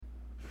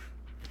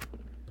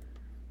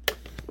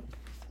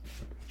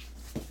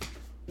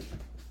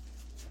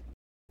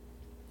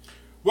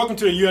Welcome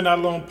to the You're Not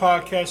Alone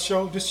podcast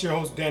show. This is your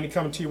host, Danny,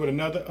 coming to you with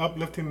another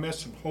uplifting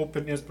message of hope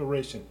and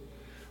inspiration.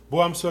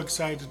 Boy, I'm so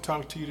excited to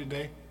talk to you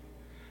today.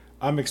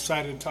 I'm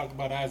excited to talk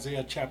about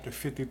Isaiah chapter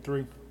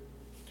 53.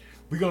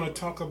 We're going to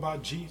talk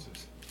about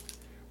Jesus.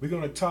 We're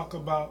going to talk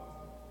about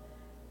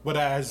what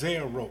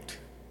Isaiah wrote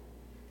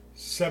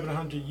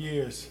 700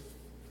 years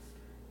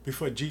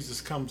before Jesus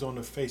comes on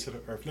the face of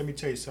the earth. Let me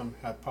tell you something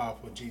how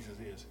powerful Jesus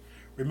is.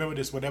 Remember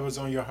this, whatever's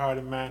on your heart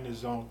and mind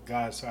is on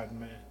God's heart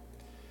and mind.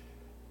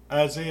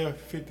 Isaiah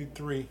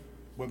 53,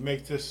 what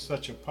makes this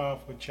such a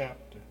powerful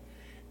chapter,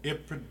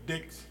 it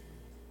predicts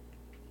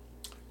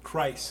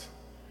Christ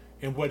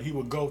and what he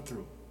will go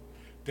through,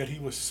 that he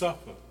will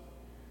suffer,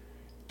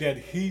 that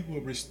he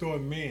will restore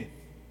men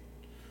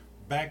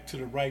back to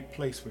the right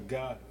place with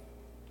God.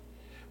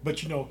 But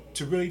to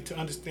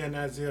understand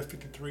Isaiah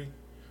 53,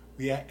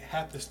 we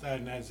have to start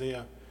in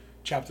Isaiah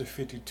chapter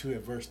 52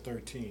 at verse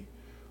 13.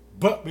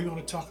 But we're going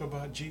to talk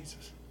about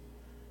Jesus.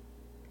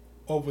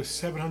 Over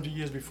 700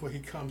 years before he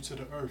comes to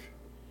the earth,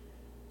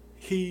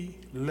 he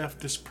left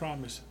this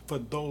promise for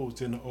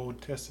those in the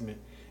Old Testament.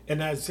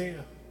 And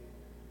Isaiah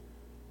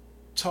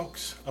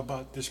talks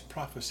about this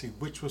prophecy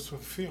which was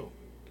fulfilled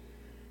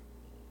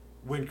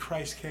when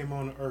Christ came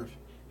on the earth.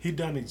 He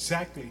done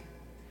exactly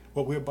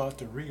what we're about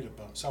to read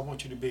about. So I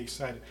want you to be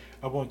excited.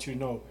 I want you to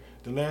know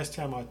the last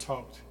time I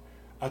talked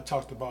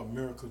about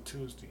Miracle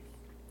Tuesday.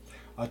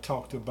 I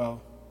talked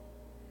about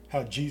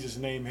how Jesus'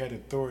 name had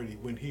authority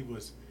when he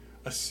was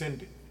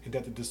ascended and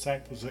that the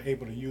disciples are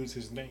able to use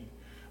his name.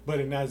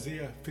 But in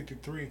Isaiah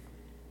 53,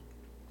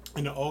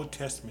 in the Old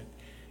Testament,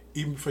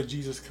 even before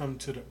Jesus come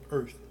to the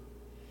earth,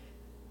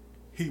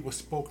 he was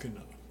spoken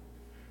of.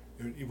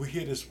 We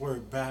hear this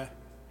word, by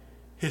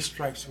his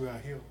stripes we are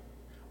healed.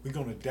 We're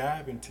going to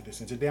dive into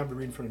this. And today I'm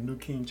reading from the New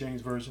King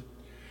James Version.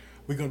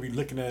 We're going to be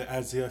looking at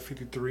Isaiah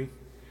 53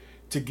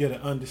 to get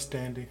an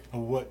understanding of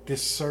what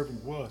this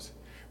servant was.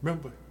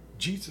 Remember,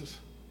 Jesus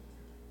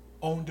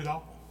owned it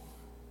all.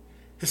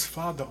 His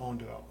Father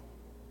owned it all.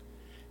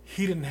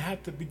 He didn't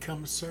have to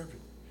become a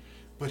servant,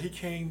 but he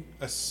came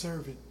a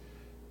servant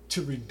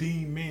to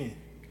redeem men,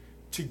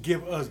 to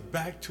give us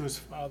back to his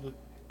Father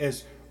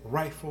as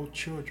rightful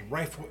children,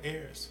 rightful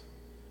heirs.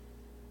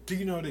 Do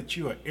you know that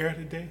you are heir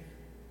today?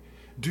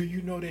 Do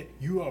you know that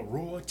you are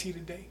royalty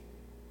today?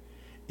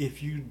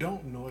 If you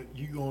don't know it,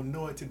 you're going to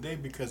know it today,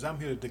 because I'm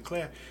here to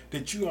declare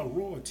that you are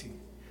royalty,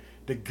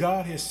 that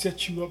God has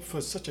set you up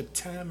for such a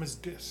time as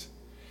this.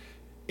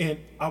 And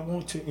I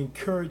want to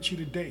encourage you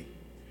today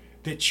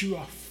that you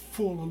are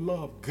full of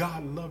love.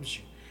 God loves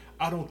you.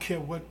 I don't care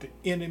what the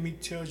enemy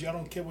tells you. I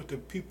don't care what the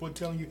people are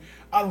telling you.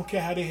 I don't care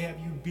how they have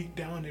you beat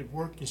down at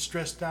work and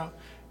stressed out.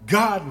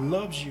 God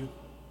loves you.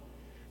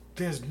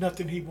 There's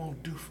nothing he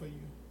won't do for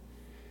you.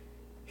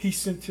 He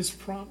sent his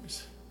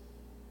promise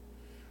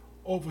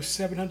over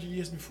 700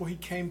 years before he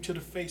came to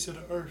the face of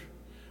the earth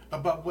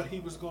about what he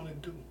was going to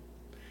do.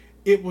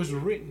 It was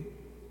written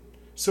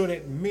so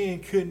that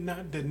men could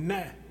not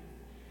deny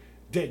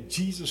that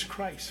Jesus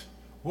Christ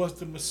was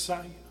the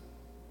Messiah.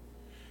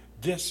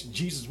 This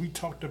Jesus we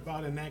talked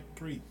about in Act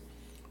 3,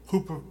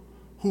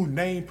 who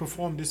name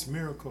performed this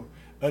miracle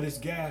of this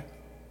guy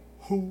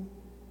who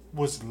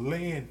was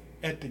laying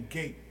at the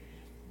gate,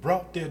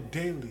 brought there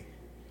daily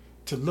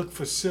to look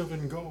for silver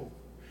and gold.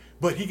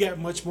 But he got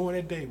much more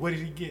that day. What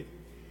did he get?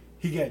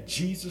 He got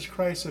Jesus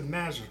Christ of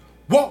Nazareth.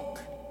 Walk!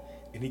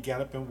 And he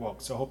got up and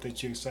walked. So I hope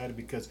that you're excited,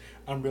 because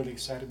I'm really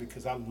excited,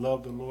 because I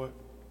love the Lord.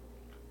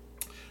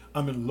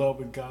 I'm in love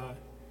with God.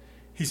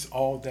 He's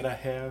all that I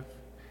have.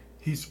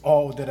 He's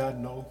all that I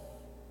know.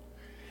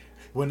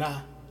 When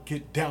I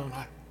get down,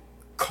 I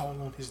call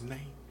on his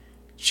name.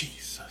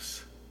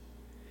 Jesus.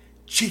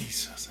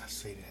 Jesus, I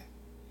say that.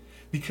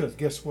 Because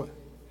guess what?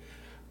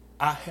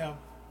 I have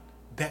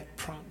that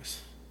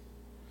promise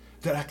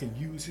that I can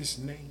use his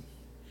name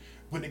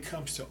when it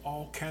comes to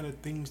all kind of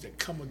things that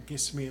come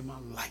against me in my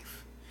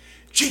life.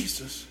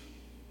 Jesus.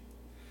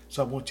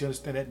 So I want you to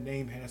understand that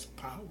name has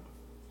power.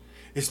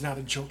 It's not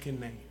a joking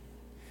name.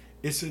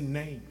 It's a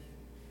name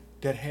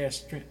that has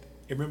strength.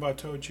 And remember I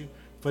told you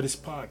for this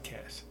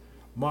podcast,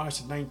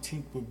 March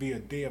 19th will be a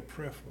day of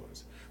prayer for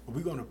us. But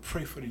we're going to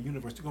pray for the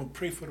universe. We're going to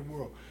pray for the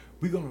world.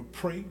 We're going to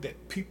pray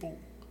that people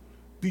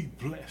be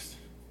blessed,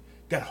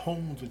 that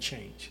homes will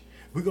change.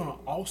 We're going to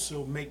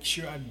also make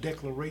sure our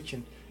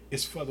declaration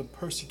is for the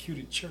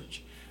persecuted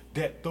church,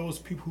 that those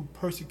people who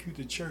persecute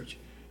the church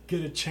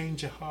get a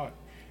change of heart.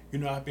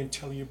 I've been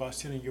telling you about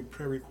sending your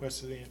prayer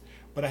requests in,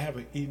 but I have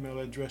an email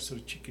address so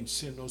that you can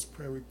send those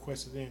prayer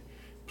requests in.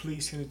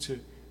 Please send it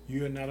to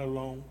You're Not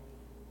Alone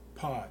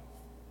Pod,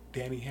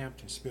 Danny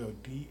Hampton,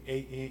 spelled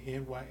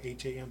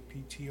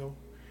DANNYHAMPTO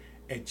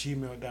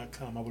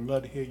 @gmail.com. I would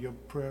love to hear your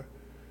prayer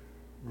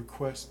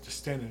requests, to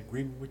stand in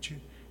agreement with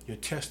you, your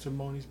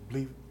testimonies,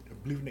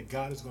 believing that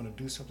God is going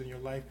to do something in your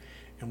life.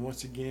 And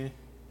once again,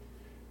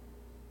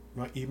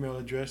 my email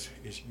address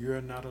is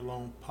You're Not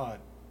Alone Pod,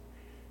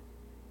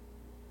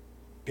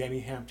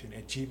 Danny Hampton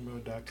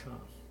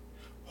 @gmail.com.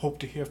 Hope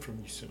to hear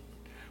from you soon.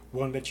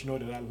 Want to let you know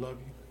that I love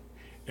you.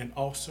 And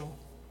also,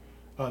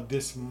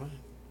 this month,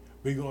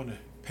 We're going to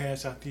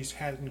pass out these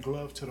hats and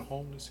gloves to the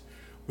homeless.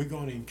 We're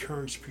going to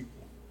encourage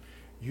people.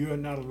 You're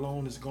not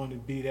alone. It's going to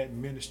be that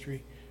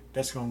ministry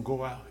that's going to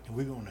go out, and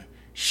we're going to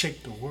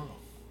shake the world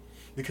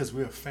because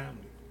we're a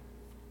family.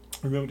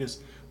 Remember this,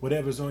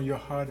 whatever's on your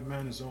heart and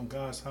mind is on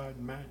God's heart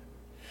and mind.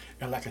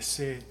 And like I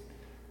said,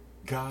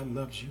 God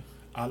loves you.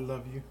 I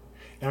love you.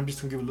 And I'm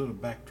just going to give a little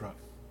backdrop.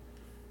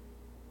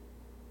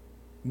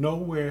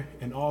 Nowhere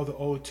in all the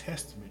Old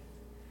Testament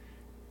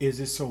is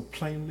it so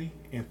plainly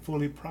and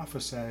fully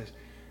prophesied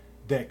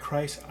that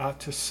Christ ought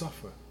to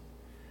suffer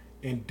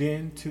and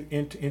then to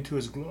enter into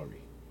his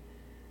glory,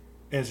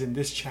 as in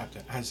this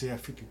chapter, Isaiah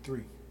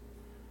 53.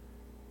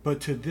 But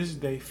to this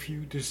day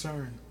few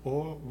discern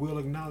or will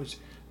acknowledge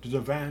the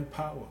divine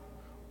power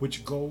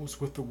which goes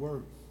with the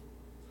word.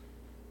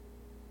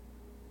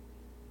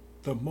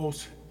 The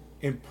most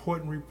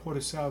important report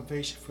of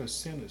salvation for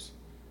sinners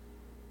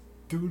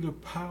through the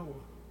power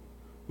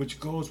which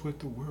goes with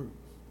the word.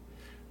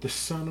 The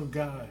Son of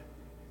God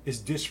is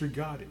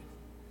disregarded.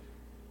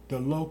 The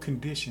low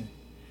condition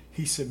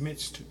he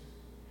submits to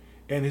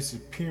and his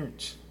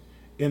appearance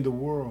in the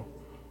world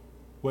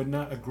were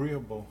not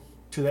agreeable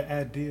to the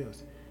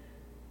ideas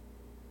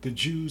the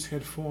Jews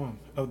had formed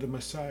of the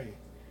Messiah.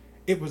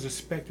 It was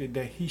expected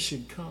that he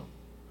should come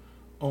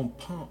on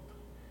pomp.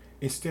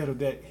 Instead of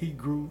that, he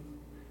grew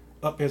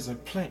up as a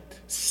plant,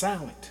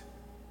 silent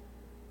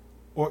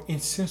or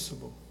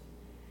insensible.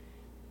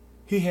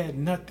 He had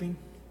nothing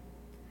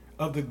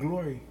of the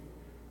glory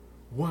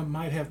one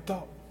might have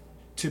thought.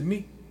 To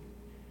me,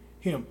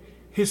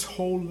 his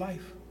whole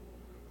life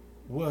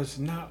was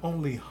not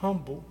only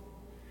humble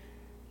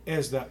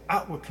as the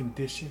outward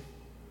condition,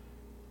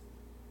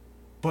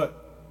 but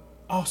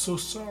also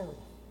sorrow,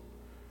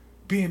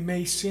 being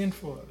made sin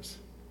for us.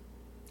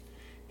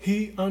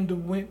 He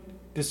underwent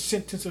the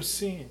sentence of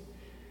sin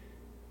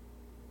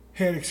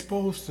had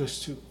exposed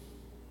us to.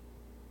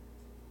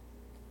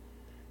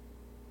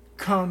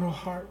 Carnal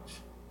hearts,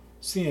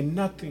 seeing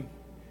nothing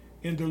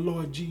in the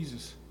Lord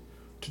Jesus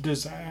to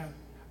desire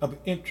of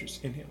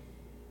interest in him.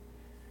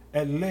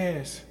 At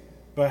last,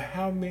 by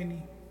how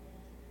many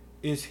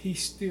is he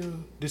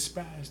still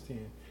despised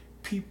in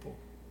people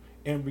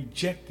and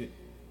rejected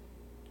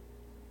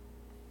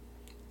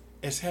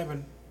as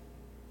having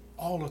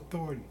all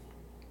authority?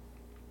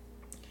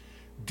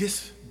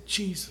 This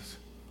Jesus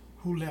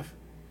who left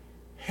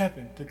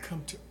heaven to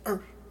come to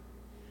earth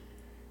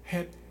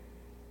had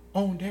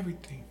owned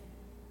everything.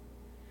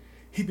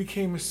 He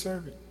became a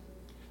servant.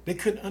 They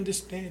couldn't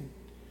understand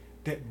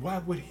that. Why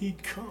would he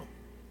come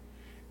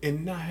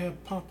and not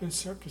have pomp and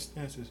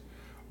circumstances?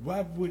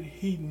 Why would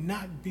he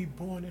not be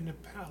born in the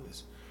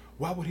palace?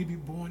 Why would he be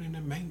born in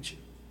a manger?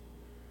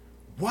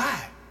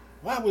 Why?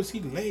 Why was he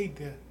laid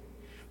there?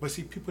 But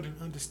see, people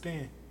didn't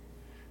understand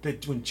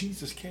that when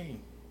Jesus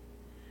came,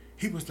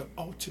 he was the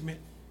ultimate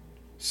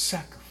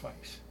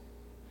sacrifice.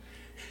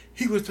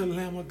 He was the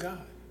Lamb of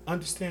God.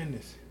 Understand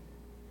this.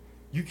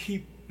 You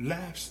keep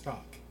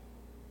livestock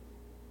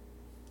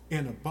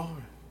in a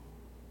barn.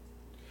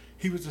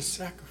 He was a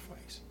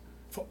sacrifice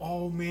for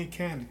all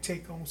mankind to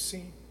take on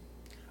sin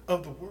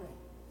of the world.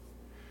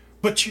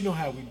 But you know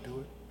how we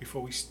do it.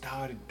 Before we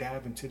start to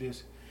dive into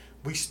this,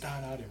 we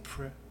start out in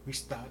prayer. We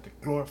start to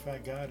glorify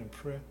God in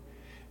prayer.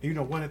 And you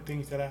know, one of the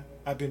things that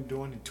I've been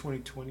doing in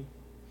 2020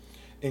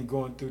 and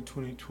going through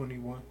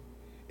 2021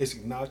 is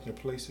acknowledging the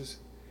places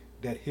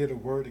that hear the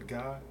word of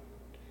God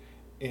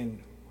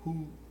and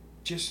who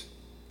just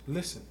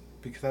listen.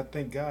 Because I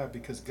thank God,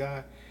 because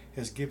God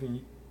has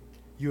given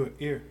you an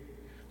ear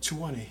to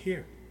want to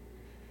hear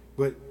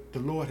what the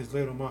Lord has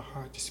laid on my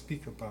heart to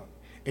speak about.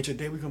 And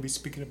today we're going to be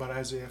speaking about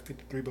Isaiah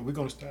 53, but we're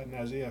going to start in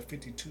Isaiah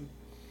 52,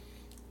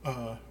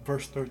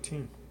 verse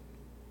 13.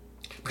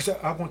 Because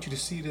I want you to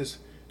see this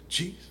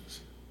Jesus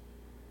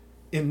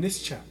in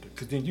this chapter,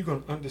 because then you're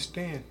going to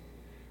understand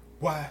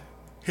why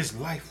his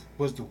life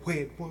was the way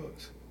it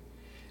was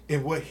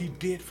and what he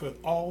did for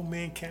all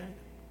mankind.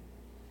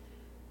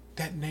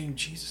 That name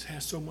Jesus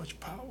has so much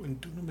power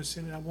and dunamis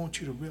in it. I want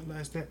you to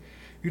realize that.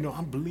 You know,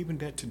 I'm believing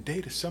that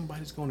today that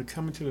somebody's going to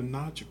come into the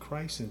knowledge of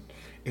Christ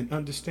and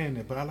understand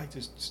that. But I like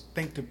to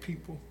thank the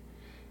people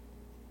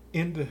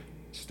in the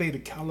state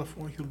of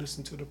California who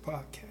listen to the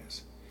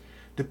podcast.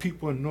 The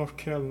people in North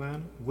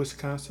Carolina,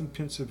 Wisconsin,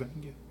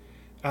 Pennsylvania,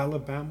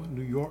 Alabama,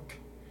 New York,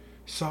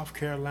 South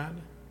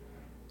Carolina,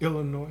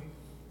 Illinois,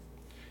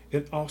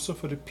 and also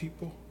for the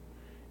people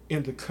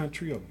in the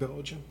country of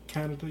Belgium,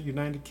 Canada,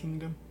 United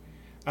Kingdom,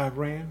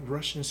 Iran,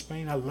 Russia, and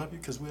Spain. I love you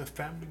because we're a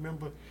family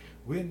member.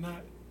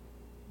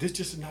 This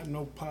just is not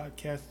no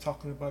podcast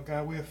talking about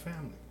God. We're a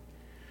family.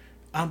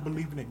 I'm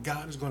believing that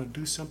God is going to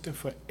do something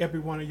for every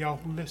one of y'all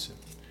who listen.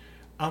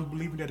 I'm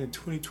believing that in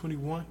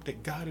 2021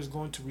 that God is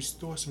going to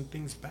restore some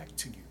things back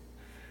to you.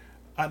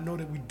 I know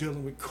that we're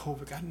dealing with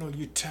COVID. I know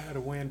you're tired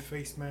of wearing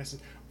face masks,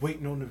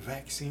 waiting on the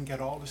vaccine, got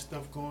all this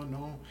stuff going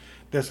on.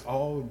 There's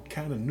all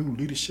kind of new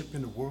leadership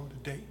in the world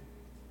today.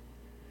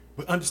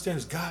 But understand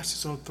this, God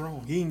sits on the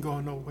throne. He ain't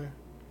going nowhere.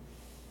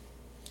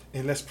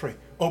 And let's pray.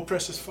 Oh,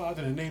 precious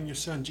Father, in the name of your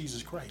Son,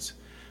 Jesus Christ,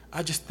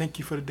 I just thank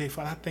you for the day,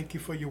 Father. I thank you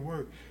for your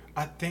word.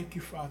 I thank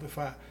you, Father,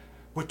 for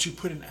what you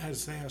put in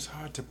Isaiah's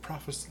heart to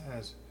prophesy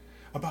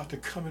about the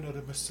coming of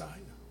the Messiah,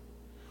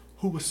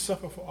 who would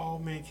suffer for all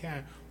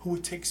mankind, who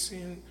would take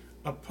sin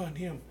upon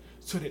him,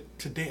 so that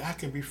today I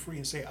can be free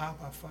and say,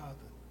 Abba, Father.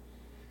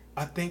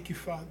 I thank you,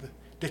 Father,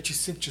 that you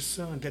sent your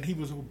son, that he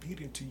was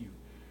obedient to you,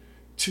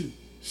 to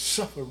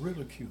suffer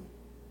ridicule,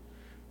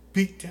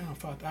 beat down,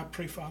 Father. I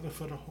pray, Father,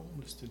 for the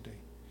homeless today.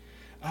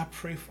 I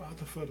pray,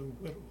 Father, for the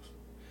widows.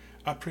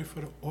 I pray for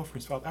the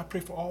orphans, Father. I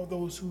pray for all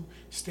those who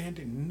stand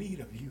in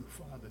need of you,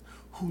 Father,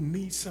 who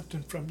need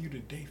something from you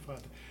today,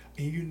 Father.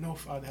 And you know,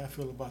 Father, how I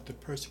feel about the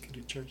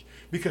persecuted church.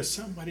 Because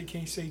somebody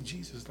can't say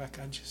Jesus, like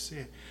I just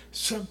said.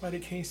 Somebody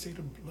can't say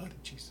the blood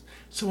of Jesus.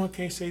 Someone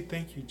can't say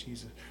thank you,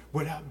 Jesus,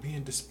 without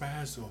being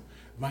despised or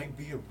might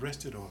be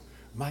arrested or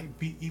might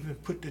be even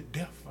put to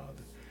death,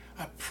 Father.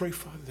 I pray,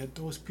 Father, that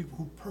those people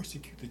who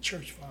persecute the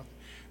church, Father,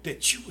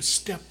 that you would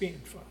step in,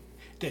 Father,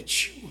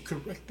 that you would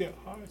correct their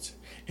hearts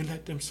and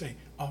let them say,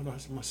 oh, no,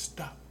 this must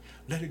stop.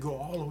 Let it go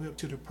all the way up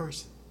to the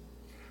person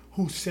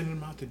who's sending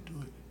them out to do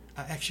it.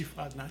 I ask you,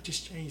 Father, not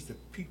just change the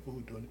people who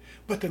are doing it,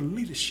 but the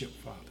leadership,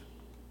 Father.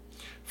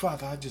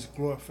 Father, I just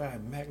glorify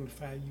and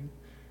magnify you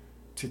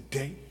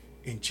today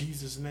in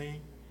Jesus'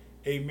 name.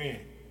 Amen.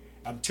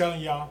 I'm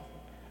telling y'all,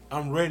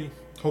 I'm ready.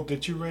 Hope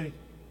that you're ready.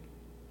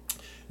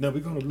 Now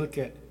we're going to look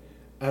at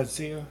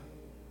Isaiah,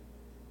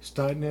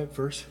 starting at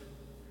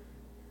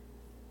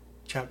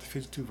chapter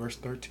 52, verse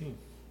 13.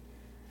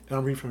 And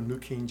I'm reading from the New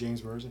King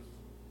James Version.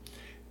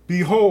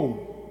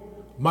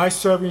 Behold, my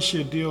servant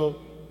shall deal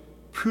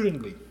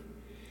prudently.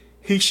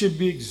 He should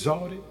be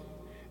exalted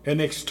and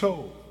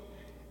extolled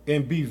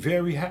and be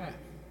very high.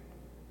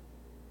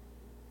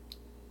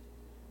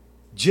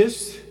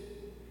 Just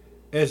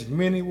as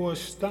many were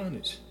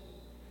astonished,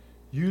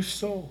 you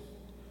saw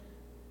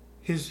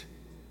his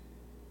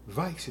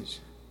vices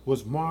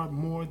was marred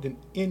more than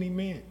any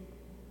man,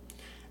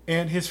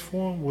 and his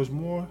form was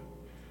more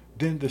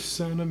than the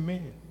Son of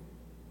Man.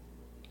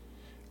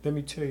 Let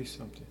me tell you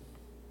something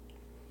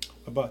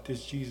about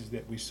this Jesus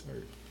that we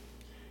serve.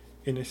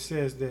 And it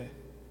says that,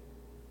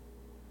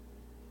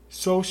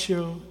 so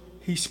shall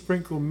he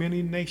sprinkle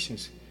many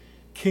nations.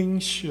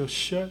 Kings shall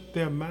shut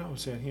their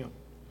mouths at him.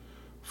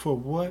 For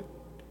what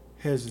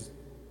has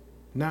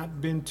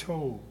not been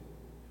told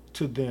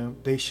to them,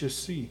 they shall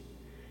see.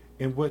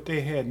 And what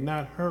they had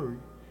not heard,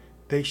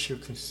 they shall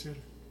consider.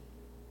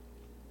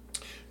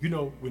 You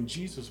know, when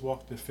Jesus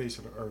walked the face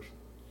of the earth,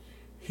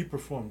 he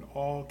performed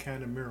all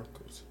kind of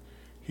miracles.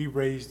 He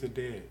raised the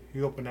dead.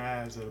 He opened the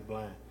eyes of the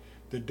blind.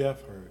 The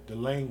deaf heard. The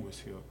lame was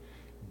healed.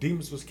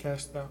 Demons was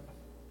cast out.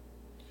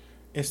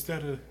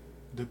 Instead of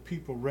the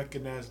people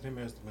recognizing him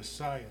as the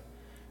Messiah,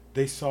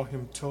 they saw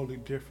him totally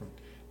different.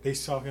 They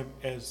saw him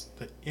as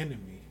the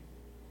enemy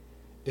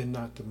and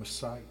not the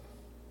Messiah.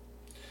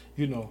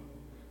 You know,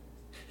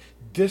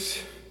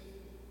 this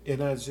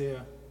in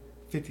Isaiah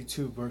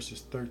 52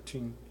 verses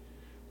 13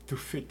 through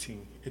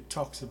 15, it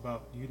talks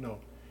about, you know,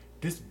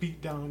 this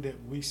beatdown that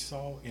we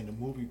saw in the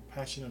movie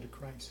Passion of the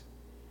Christ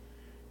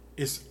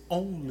is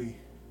only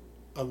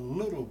a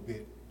little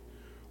bit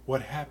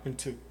what happened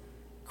to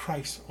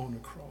Christ on the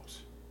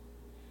cross.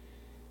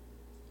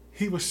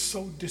 He was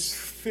so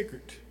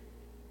disfigured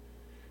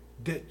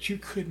that you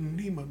couldn't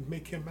even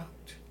make him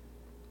out.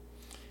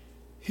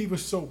 He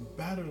was so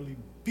batterly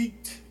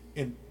beat,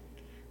 and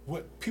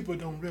what people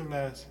don't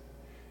realize,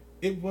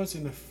 it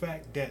wasn't the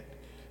fact that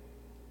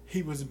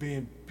he was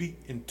being beat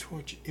and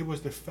tortured. It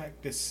was the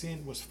fact that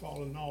sin was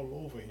falling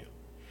all over him.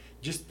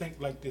 Just think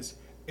like this,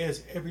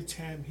 as every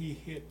time he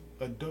hit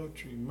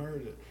adultery,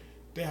 murder,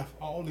 death,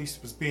 all these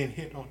was being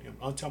hit on him.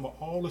 I'm talking about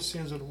all the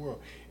sins of the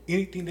world.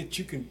 Anything that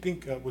you can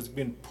think of was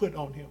being put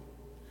on him.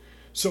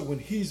 So when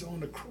he's on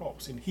the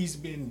cross and he's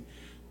been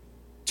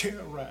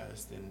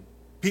terrorized and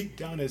beat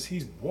down as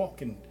he's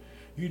walking,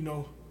 you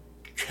know,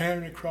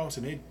 carrying a cross,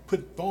 and they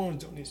put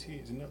thorns on his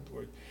head. In other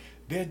words,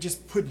 they're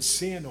just putting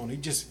sin on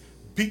him, just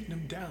beating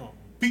him down,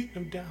 beating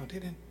him down.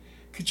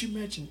 Could you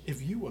imagine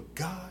if you were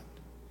God?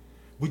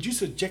 Would you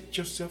subject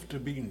yourself to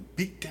being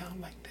beat down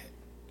like that?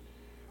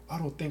 I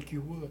don't think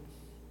you would.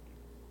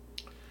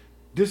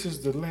 This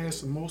is the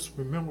last most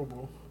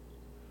memorable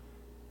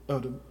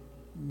of the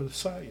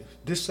Messiah.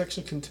 This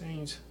section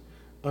contains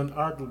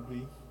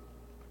unarguably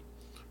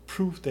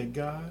proof that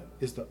God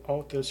is the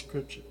author of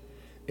Scripture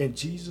and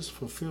Jesus'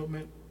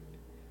 fulfillment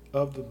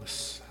of the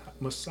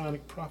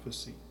Messianic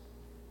prophecy.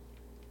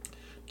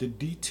 The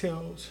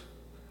details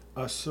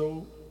are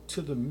so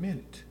to the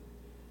minute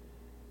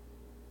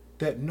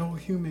that no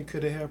human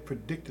could have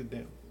predicted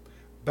them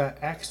by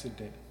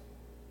accident.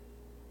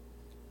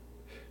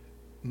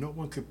 No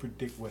one could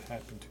predict what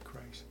happened to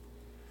Christ.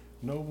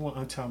 No one.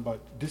 I'm talking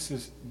about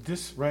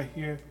this right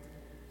here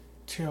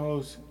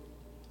tells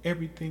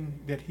everything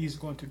that he's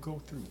going to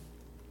go through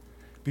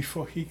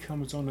before he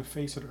comes on the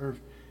face of the earth,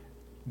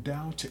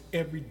 down to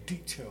every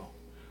detail.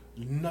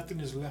 Nothing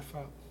is left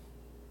out.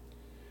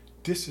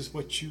 This is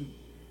what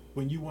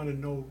when you want to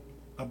know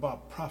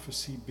about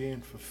prophecy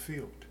being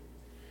fulfilled,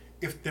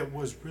 if there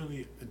was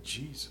really a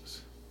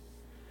Jesus,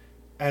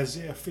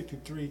 Isaiah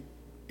 53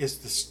 is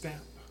the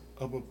stamp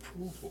of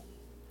approval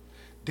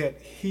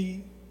that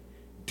he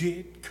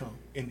did come,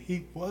 and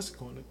he was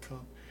going to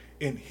come,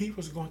 and he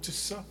was going to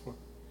suffer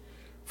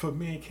for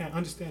mankind.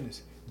 Understand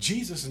this.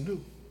 Jesus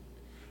knew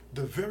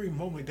the very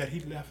moment that he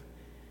left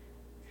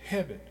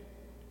heaven,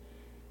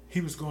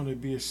 he was going to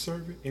be a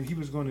servant and he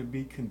was going to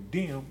be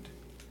condemned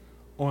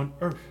on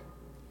earth.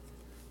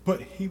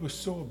 But he was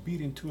so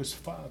obedient to his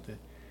Father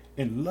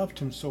and loved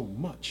him so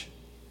much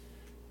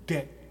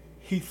that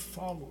he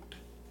followed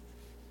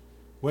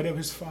whatever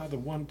his Father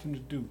wanted him to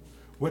do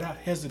without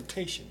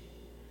hesitation,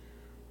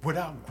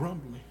 without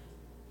grumbling.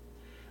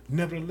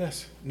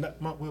 Nevertheless,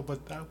 not my will,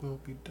 but thy will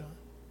be done.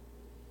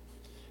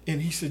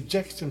 And he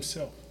subjects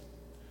himself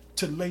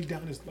to lay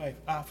down his life.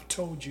 I've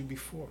told you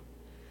before,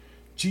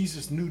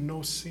 Jesus knew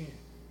no sin,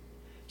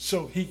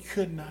 so he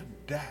could not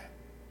die.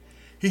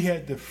 He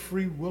had the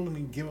free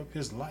willingly give up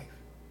his life.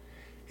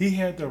 He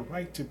had the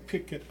right to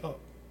pick it up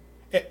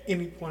at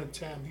any point in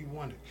time he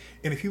wanted.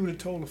 And if he would have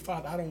told the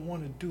Father, I don't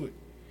want to do it,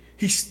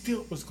 he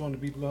still was going to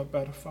be loved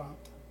by the Father.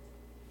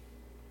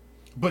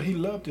 But he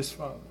loved his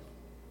Father.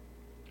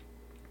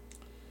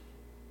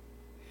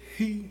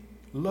 He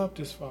loved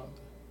his Father.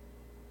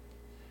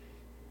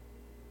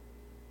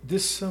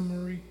 This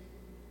summary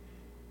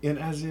in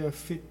Isaiah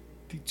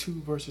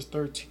 52 verses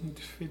 13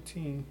 to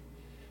 15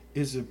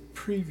 is a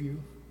preview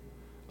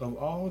of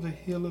all the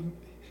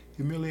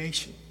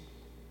humiliation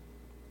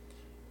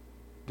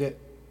that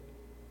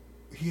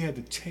he had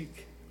to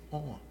take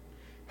on,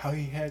 how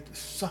he had to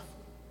suffer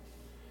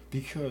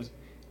because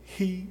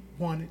he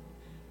wanted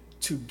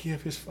to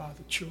give his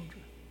Father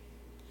children.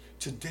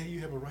 Today you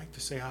have a right to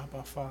say,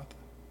 Abba, Father.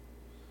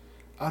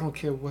 I don't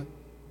care what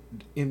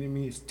the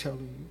enemy is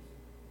telling you.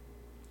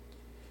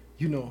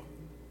 You know,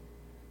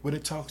 when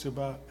it talks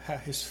about how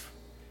his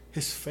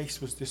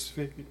face was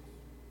disfigured,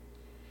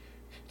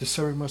 the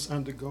servant must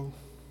undergo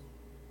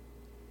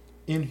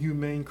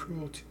inhumane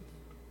cruelty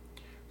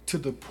to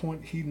the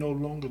point he no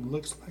longer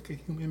looks like a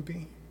human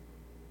being.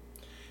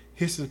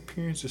 His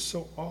appearance is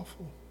so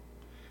awful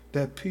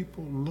that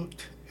people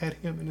looked at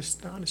him in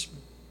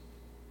astonishment.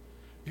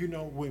 You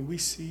know, when we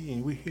see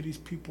and we hear these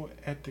people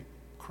at the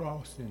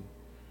cross and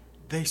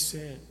they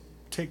said,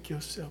 take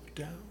yourself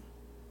down.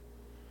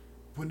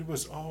 When it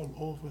was all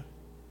over,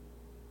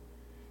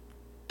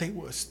 they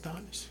were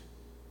astonished.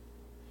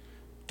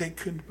 They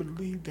couldn't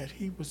believe that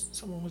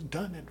someone was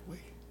done that way.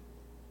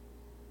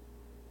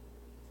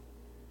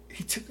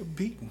 He took a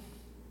beating.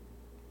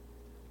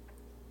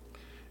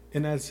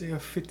 In Isaiah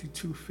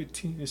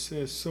 52:15 it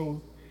says,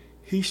 so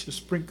he shall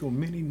sprinkle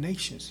many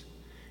nations.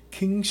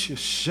 Kings shall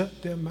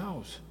shut their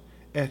mouths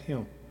at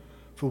him.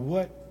 For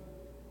what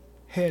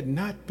had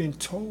not been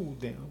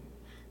told them,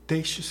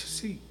 they should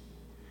see.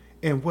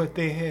 And what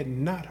they had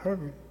not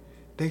heard,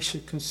 they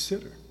should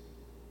consider.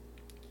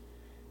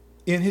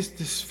 In his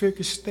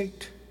disfigured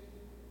state,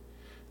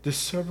 the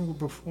servant will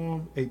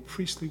perform a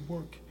priestly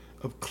work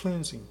of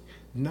cleansing,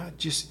 not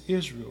just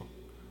Israel,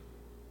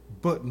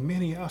 but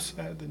many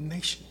outside the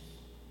nation.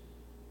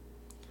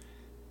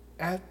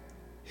 At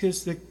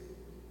his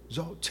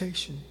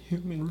exaltation,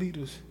 human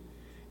leaders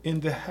in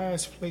the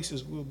highest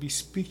places will be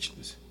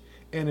speechless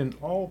and in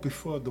awe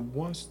before the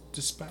once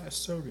despised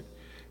servant.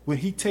 When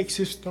he takes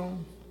his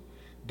throne,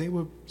 they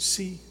will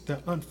see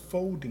the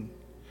unfolding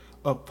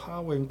of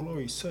power and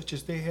glory such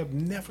as they have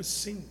never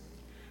seen.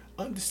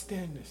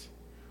 Understand this.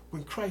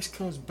 When Christ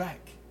comes back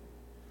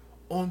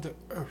on the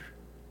earth,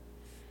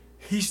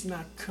 he's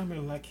not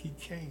coming like he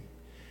came.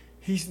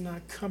 He's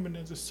not coming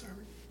as a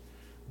servant.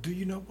 Do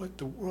you know what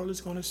the world is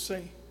going to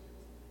say?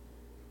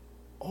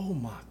 Oh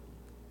my.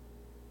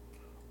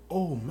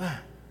 Oh my.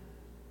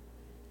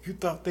 You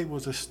thought they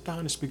was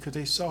astonished because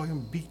they saw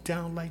him beat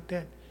down like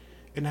that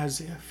in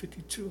Isaiah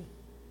 52.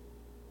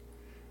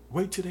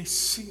 Wait till they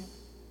see him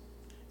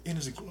in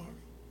his glory.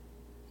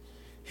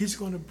 He's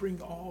going to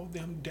bring all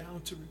them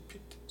down to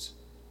repentance.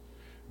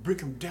 Bring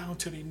them down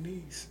to their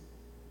knees.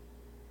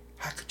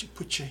 How could you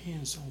put your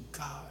hands on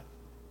God?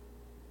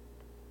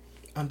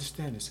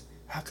 Understand this.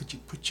 How could you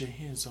put your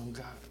hands on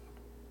God?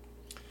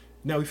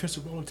 Now we finish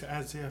rolling to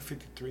Isaiah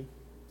 53.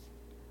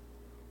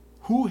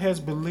 Who has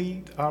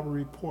believed our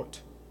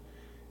report,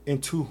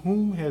 and to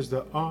whom has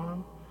the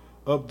arm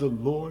of the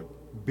Lord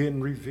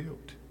been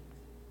revealed?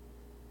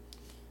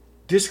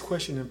 This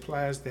question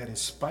implies that in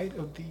spite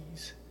of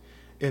these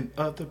and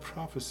other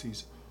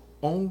prophecies,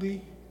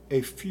 only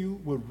a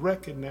few would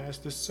recognize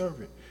the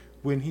servant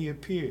when he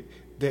appeared.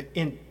 The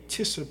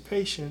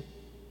anticipation,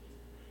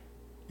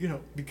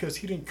 because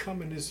he didn't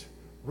come in this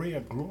ray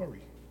of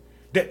glory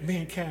that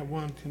mankind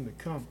wanted him to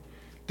come.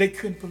 They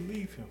couldn't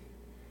believe him.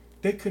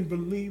 They couldn't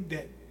believe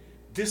that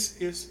this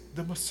is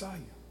the Messiah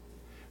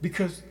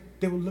because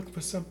they were looking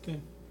for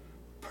something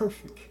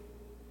perfect.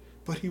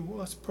 But he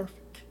was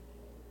perfect.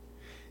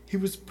 He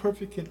was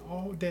perfect in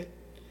all that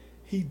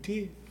he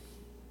did.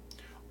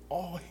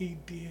 All he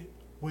did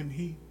when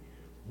he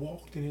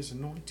walked in his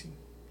anointing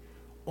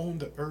on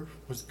the earth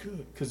was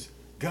good because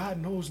God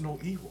knows no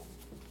evil.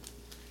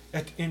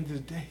 At the end of the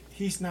day,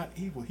 he's not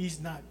evil. He's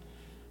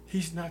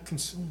He's not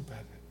consumed by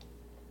that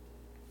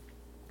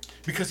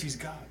because he's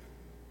God.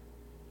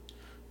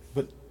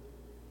 But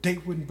they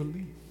wouldn't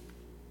believe.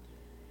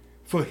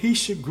 For he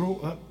should grow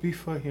up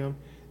before him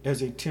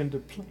as a tender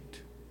plant.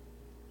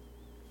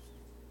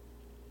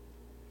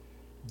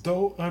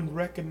 Though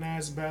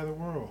unrecognized by the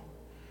world,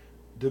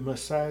 the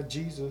Messiah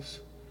Jesus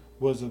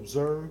was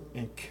observed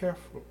and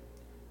careful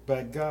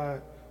by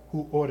God,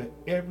 who ordered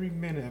every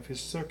minute of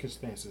his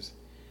circumstances,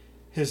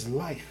 his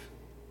life.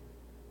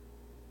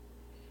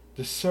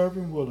 The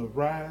servant will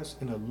arise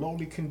in a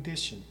lowly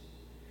condition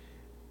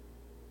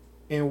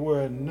and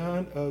wear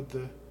none of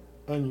the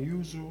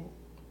unusual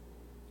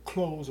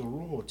clothes of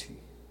royalty,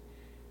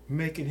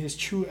 making his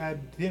true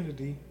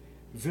identity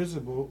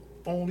visible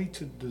only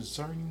to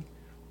discerning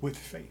with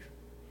faith.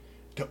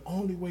 The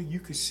only way you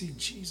could see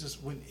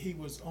Jesus when he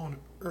was on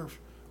earth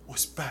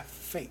was by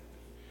faith.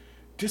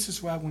 This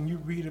is why when you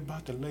read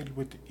about the lady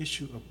with the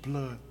issue of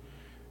blood,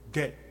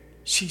 that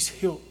she's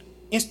healed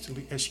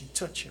instantly as she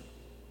touched him.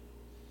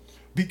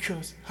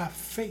 Because her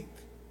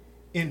faith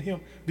in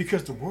him,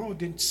 because the world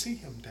didn't see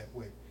him that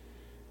way.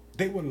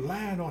 They were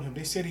lying on him.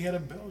 They said he had a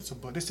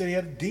Beelzebub. They said he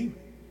had a demon.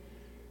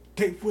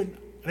 They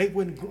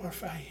wouldn't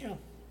glorify him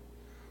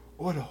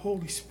or the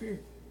Holy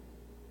Spirit.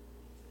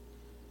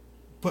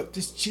 But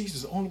this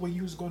Jesus, the only way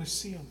you was going to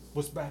see him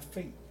was by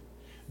faith.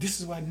 This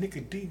is why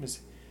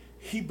Nicodemus,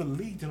 he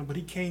believed in him, but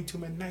he came to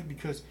him at night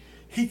because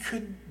he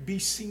couldn't be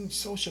seen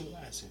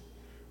socializing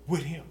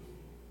with him.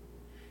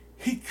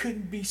 He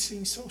couldn't be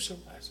seen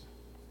socializing.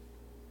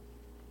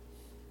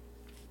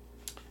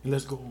 And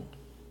let's go on.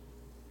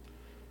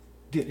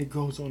 Then it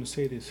goes on to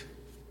say this.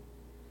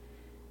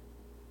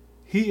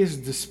 He is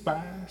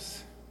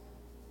despised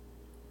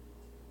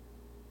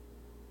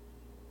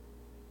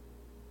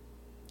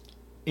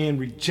and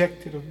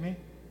rejected of men.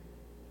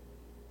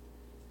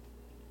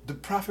 The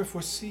prophet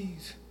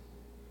foresees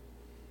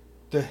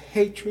the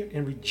hatred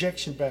and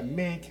rejection by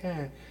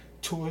mankind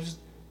towards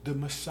the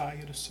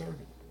Messiah, the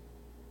servant.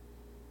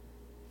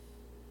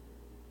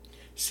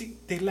 See,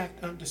 they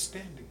lacked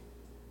understanding.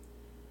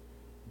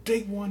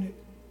 They wanted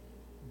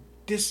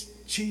this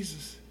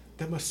Jesus,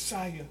 the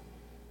Messiah,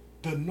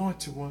 the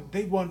anointed one,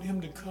 they wanted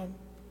him to come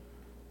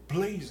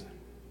blazing.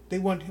 They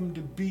wanted him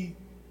to be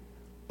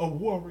a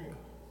warrior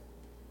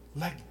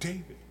like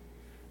David.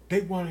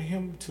 They wanted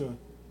him to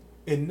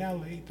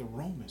annihilate the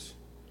Romans.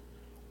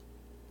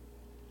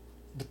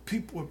 The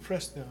people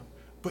oppressed them.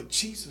 But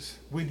Jesus,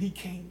 when he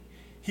came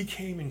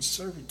in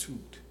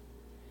servitude.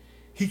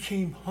 He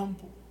came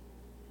humble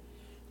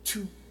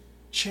to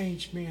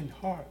change men's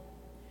heart.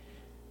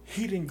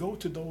 He didn't go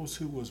to those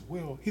who was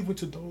well. He went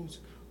to those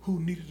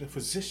who needed a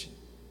physician.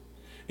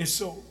 And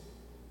so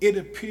it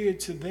appeared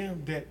to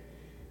them that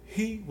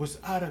he was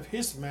out of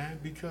his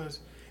mind, because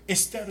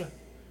instead of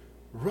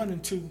running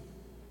to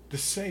the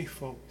saved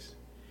folks,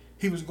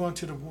 he was going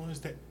to the ones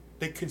that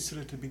they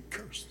considered to be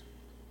cursed.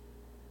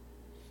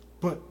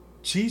 But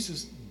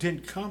Jesus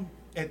didn't come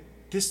at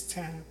this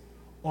time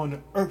on the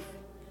earth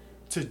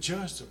to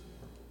judge the world.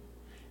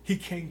 He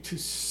came to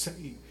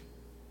save.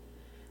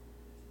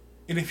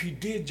 And if he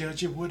did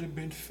judge, it would have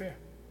been fair.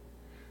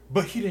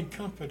 But he didn't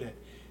come for that.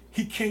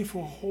 He came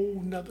for a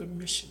whole nother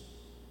mission.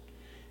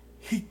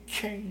 He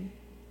came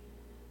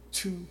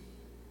to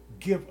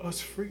give us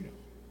freedom,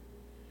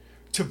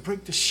 to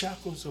break the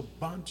shackles of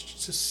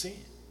bondage to sin.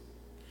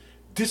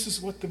 This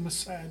is what the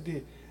Messiah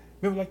did.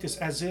 Remember, like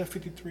this, Isaiah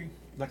 53,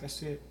 like I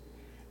said,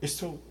 it's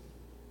told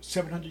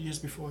 700 years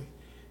before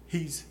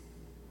he's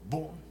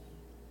born.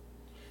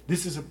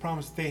 This is a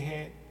promise they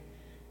had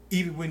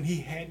even when he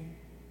hadn't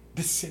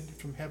descended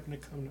from heaven to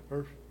come to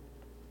earth.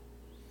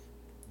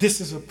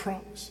 This is a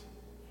promise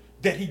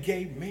that he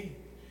gave man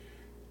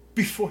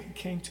before he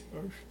came to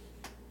earth.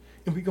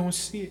 And we're going to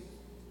see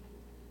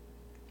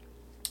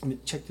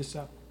it. Check this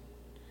out.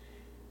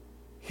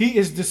 He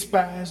is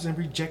despised and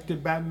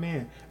rejected by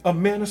man, a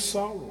man of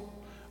sorrow,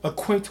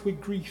 acquainted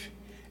with grief,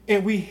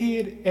 and we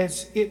hid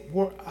as it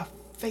were our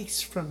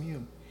face from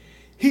him.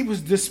 He was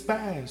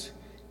despised,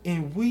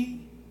 and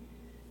we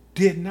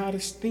did not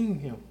esteem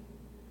him.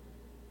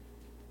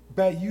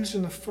 By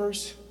using the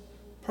first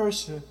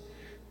person,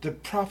 the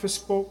prophet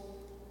spoke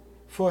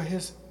for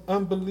his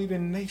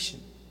unbelieving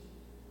nation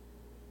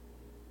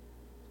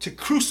to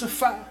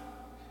crucify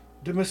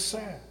the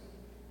Messiah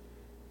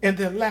and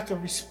their lack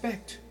of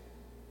respect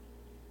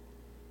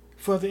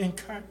for the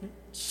incarnate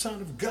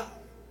Son of God.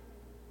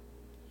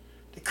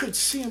 They couldn't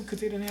see him because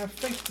they didn't have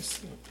faith to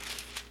see him.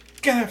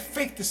 You gotta have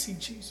faith to see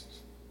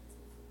Jesus.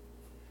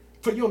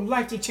 For your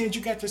life to change,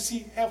 you got to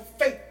have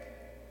faith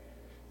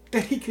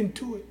that he can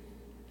do it.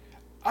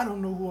 I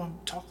don't know who I'm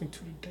talking to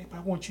today, but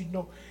I want you to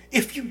know,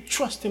 if you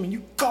trust him and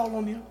you call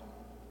on him,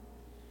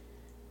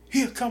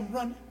 he'll come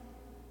running.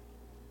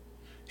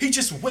 He's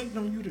just waiting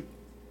on you to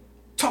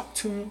talk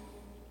to him.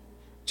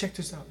 Check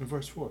this out in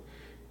verse 4.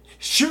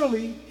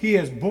 Surely he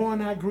has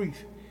borne our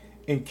grief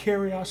and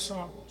carried our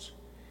sorrows.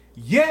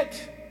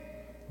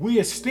 Yet we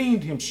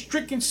esteemed him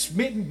stricken,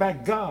 smitten by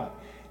God,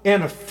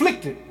 and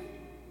afflicted.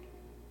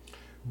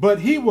 But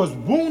he was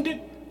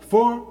wounded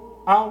for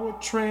our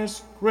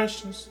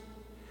transgressions.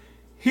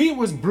 He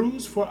was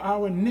bruised for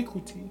our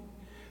iniquity.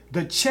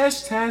 The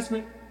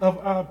chastisement of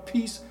our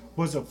peace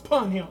was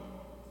upon him.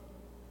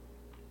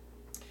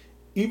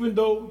 Even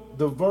though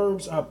the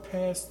verbs are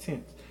past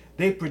tense,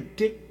 they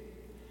predict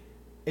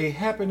a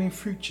happening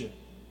future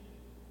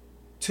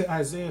to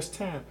Isaiah's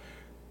time.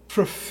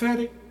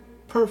 Prophetic,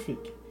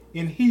 perfect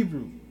in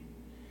Hebrew.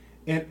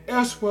 And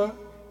elsewhere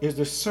is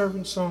the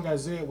servant song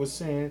Isaiah was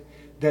saying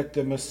that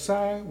the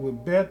Messiah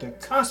would bear the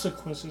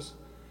consequences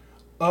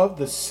of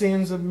the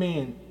sins of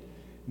men,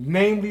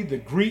 namely the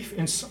grief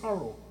and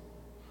sorrow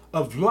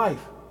of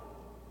life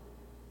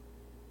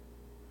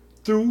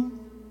through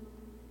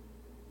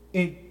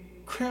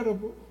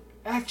incredible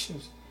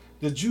actions.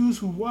 The Jews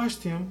who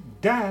watched him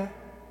die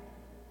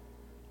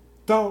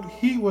thought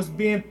he was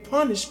being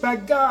punished by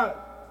God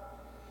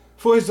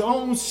for his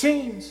own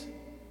sins.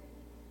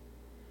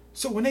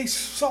 So when they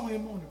saw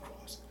him on the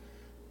cross,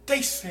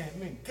 they said,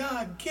 man,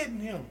 God getting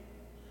him.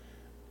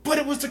 But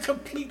it was the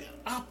complete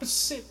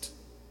opposite.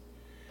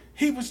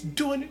 He was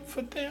doing it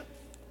for them.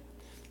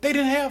 They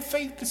didn't have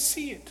faith to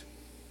see it.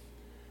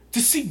 To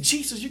see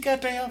Jesus, you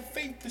got to have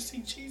faith to see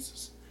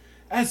Jesus.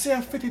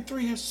 Isaiah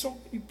 53 has so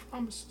many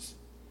promises.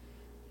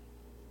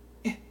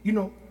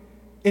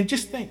 And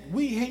just think,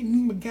 we ain't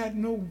even got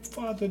no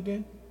farther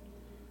than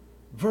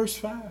verse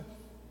 5.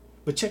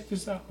 But check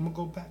this out. I'm going to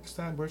go back,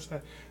 start verse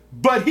 5.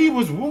 But he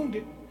was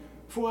wounded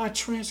for our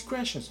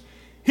transgressions.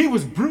 He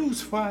was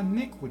bruised for our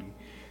iniquity.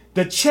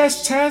 The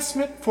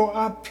chastisement for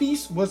our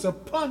peace was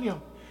upon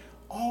him.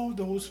 All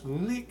those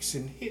licks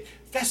and hits,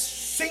 that's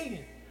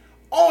sin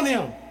on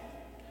him.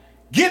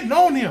 Getting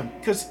on him,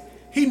 because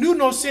he knew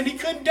no sin, he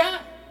couldn't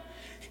die.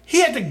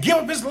 He had to give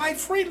up his life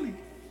freely.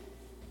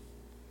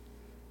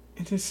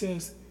 And it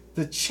says,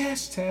 the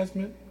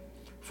chastisement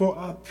for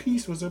our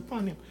peace was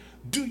upon him.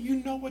 Do you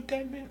know what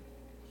that meant?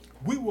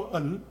 We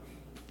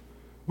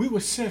were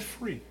set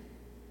free.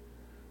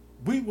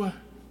 We were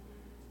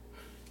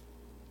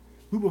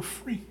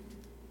free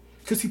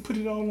because he put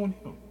it all on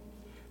him.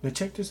 Now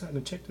check this out.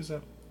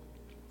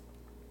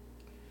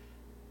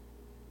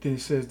 Then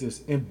it says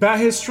this, and by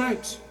his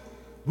stripes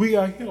we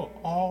are healed.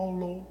 All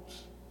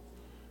those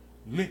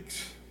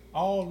licks,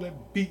 all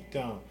that beat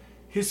down,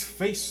 his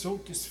face so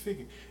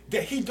disfigured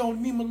that he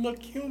don't even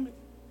look human.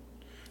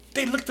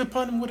 They looked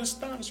upon him with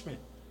astonishment.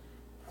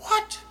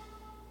 What?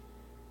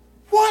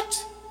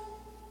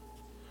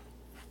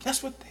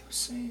 That's what they were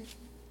saying.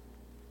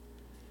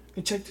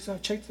 And check this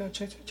out.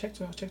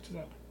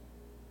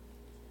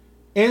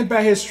 And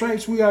by his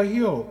stripes we are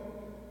healed.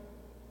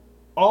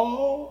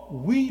 All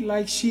we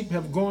like sheep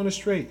have gone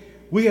astray.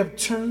 We have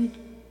turned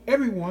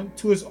everyone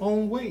to his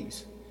own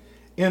ways.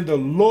 And the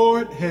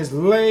Lord has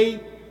laid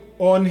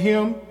on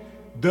him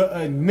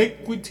the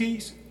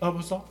iniquities of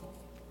us all.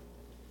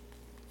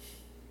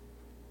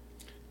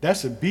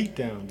 That's a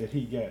beatdown that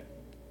he got.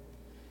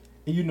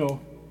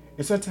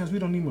 And sometimes we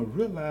don't even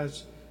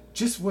realize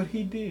just what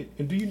he did.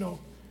 And do you know,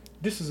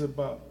 this is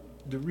about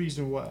the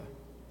reason why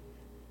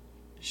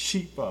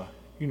sheep are,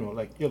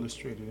 like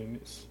illustrated in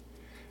this.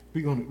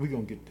 We're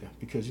gonna get there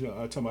because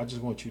I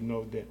just want you to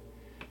know that,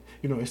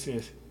 it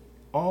says,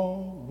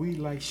 all we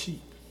like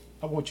sheep.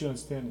 I want you to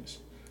understand this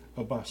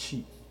about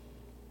sheep.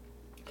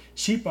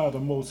 Sheep are the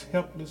most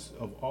helpless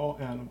of all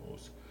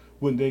animals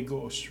when they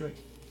go astray.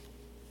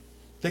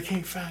 They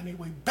can't find their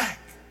way back.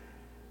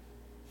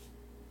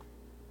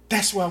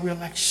 That's why we're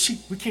like sheep.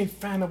 We can't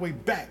find our way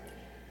back.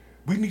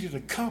 We needed a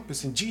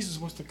compass, and Jesus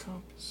was the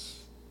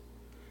compass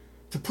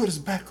to put us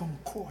back on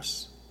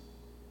course.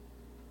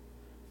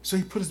 So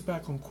he put us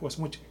back on course.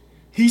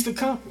 He's the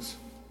compass.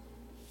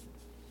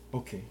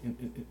 Okay,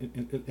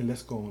 and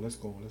let's go on.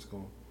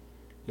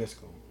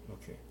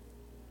 Okay.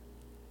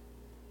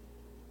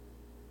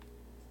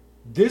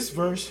 This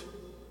verse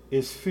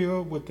is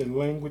filled with the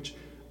language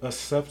of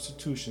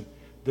substitution.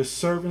 The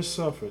servant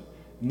suffered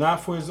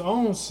not for his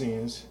own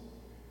sins.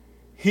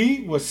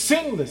 He was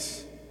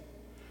sinless,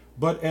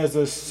 but as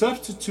a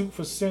substitute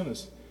for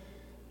sinners.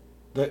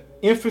 The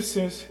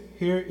emphasis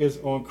here is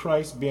on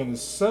Christ being a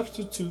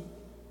substitute,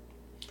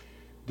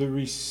 the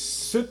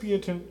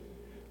recipient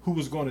who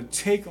was going to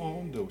take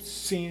on the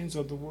sins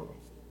of the world.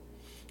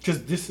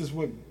 Because this is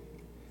what,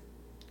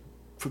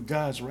 for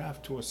God's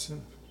wrath towards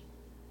sinners.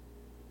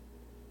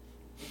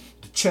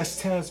 The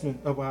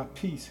chastisement of our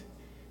peace.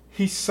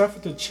 He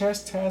suffered the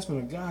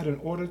chastisement of God in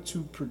order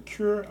to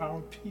procure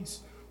our peace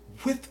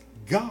with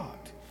God.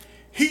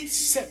 He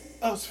set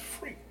us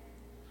free.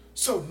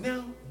 So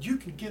now you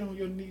can get on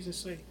your knees and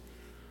say,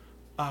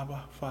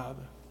 Abba,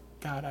 Father,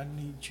 God, I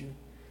need you.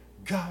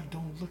 God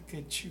don't look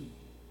at you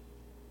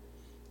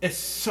as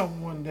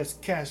someone that's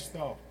cast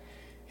off.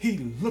 He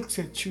looks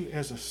at you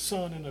as a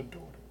son and a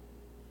daughter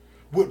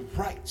with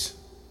rights.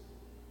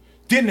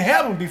 Didn't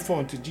have them before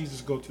until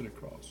Jesus go to the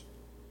cross.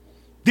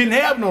 Didn't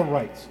have no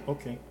rights.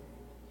 Okay.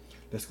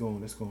 Let's go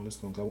on.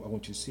 I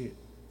want you to see it.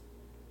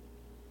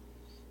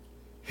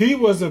 He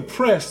was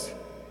oppressed.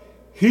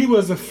 He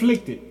was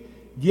afflicted.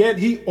 Yet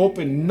he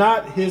opened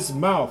not his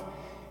mouth.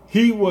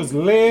 he was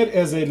led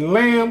as a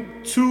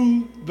lamb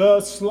to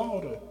the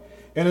slaughter.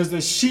 And as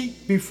the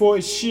sheep before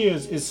its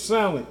shears is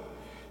silent,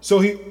 so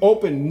he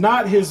opened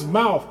not his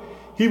mouth.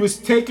 He was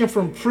taken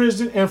from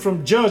prison and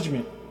from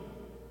judgment.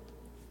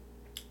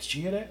 Did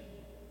you hear that?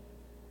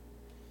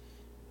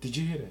 Did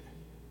you hear that?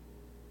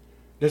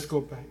 Let's go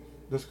back.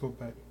 Let's go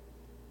back.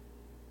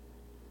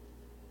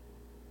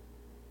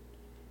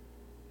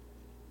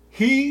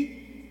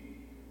 He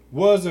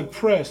was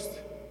oppressed.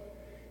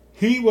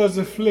 He was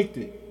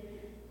afflicted.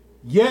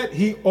 Yet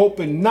he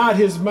opened not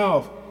his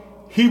mouth.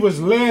 He was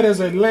led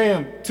as a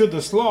lamb to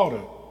the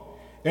slaughter.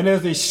 And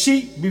as a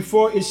sheep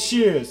before its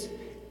shears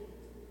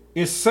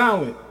is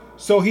silent,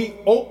 so he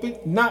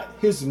opened not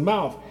his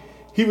mouth.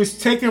 He was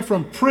taken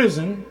from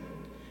prison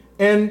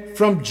and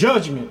from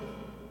judgment.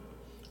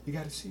 You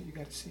got to see, you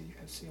got to see, you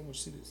got to see. I want to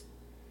see this.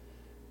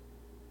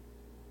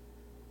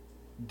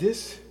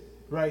 This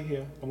right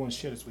here, I want to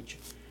share this with you.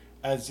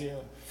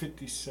 Isaiah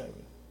 57,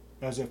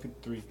 Isaiah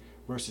 53,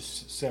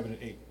 verses 7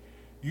 and 8.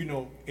 You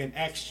know, in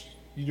Acts,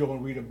 you're going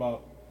to read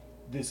about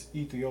this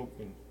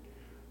Ethiopian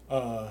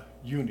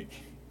eunuch.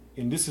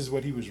 And this is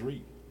what he was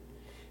reading.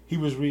 He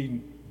was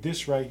reading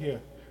this right here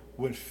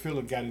when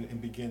Philip got in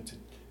and began to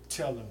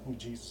tell him who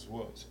Jesus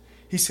was.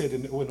 He said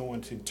there was no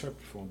one to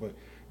interpret for him, but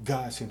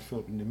God sent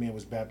Philip, and the man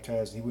was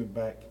baptized, and he went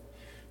back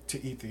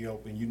to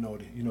Ethiopia, and you know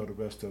the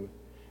rest of it.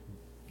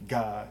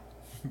 God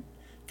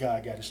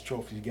got his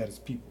trophies, he got his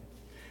people.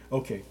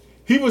 Okay.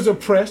 He was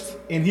oppressed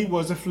and he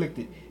was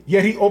afflicted,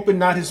 yet he opened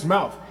not his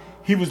mouth.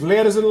 He was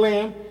led as a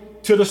lamb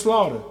to the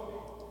slaughter,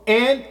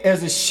 and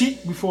as a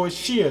sheep before his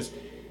shears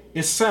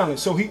is silent,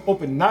 so he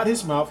opened not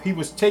his mouth. He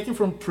was taken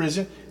from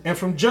prison and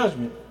from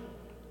judgment.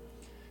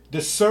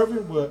 The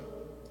servant will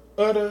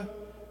utter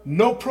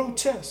no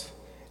protest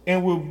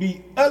and will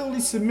be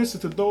utterly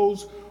submissive to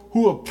those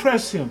who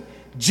oppress him.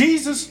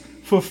 Jesus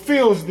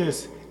fulfills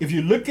this. If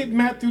you look at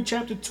Matthew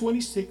chapter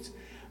 26,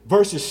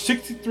 verses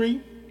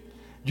 63,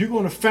 you're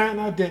going to find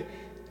out that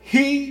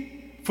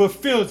he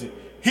fulfills it.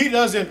 He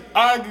doesn't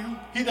argue.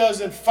 He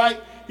doesn't fight.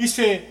 He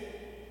said,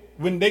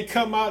 when they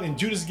come out and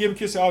Judas give him a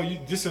kiss, oh,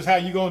 this is how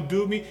you going to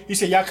do me? He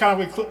said, y'all can't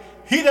wait.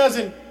 He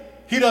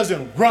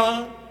doesn't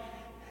run.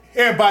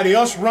 Everybody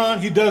else run.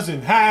 He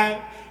doesn't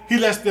hide. He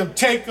lets them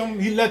take him.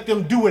 He let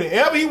them do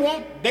whatever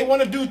they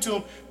want to do to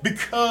him,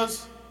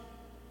 because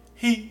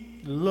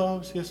he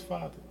loves his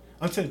Father.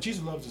 I'm telling you,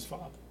 Jesus loves his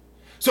Father.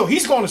 So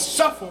he's going to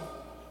suffer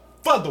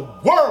for the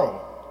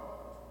world.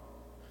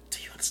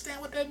 Do you understand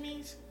what that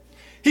means?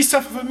 He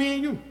suffered for me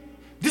and you.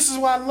 This is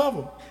why I love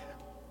him.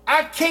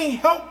 I can't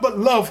help but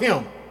love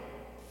him.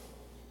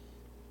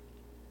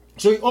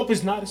 So he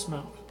opens not his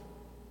mouth.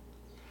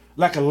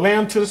 Like a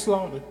lamb to the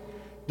slaughter.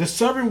 The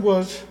servant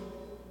was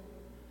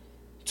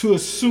to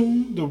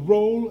assume the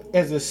role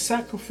as a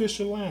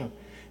sacrificial lamb.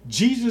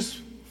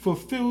 Jesus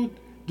fulfilled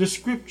the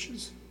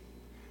scriptures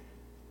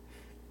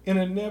in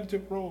a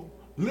narrative role,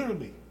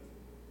 literally.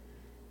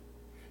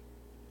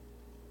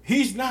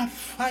 He's not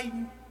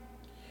fighting.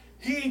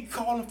 He ain't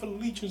calling for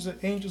legions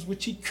of angels,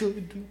 which he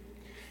could do.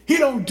 He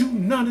don't do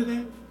none of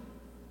that.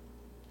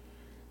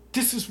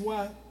 This is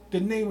why the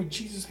name of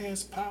Jesus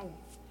has power.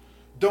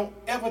 Don't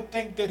ever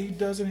think that he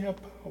doesn't have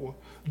power.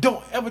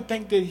 Don't ever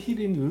think that he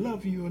didn't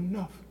love you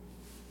enough.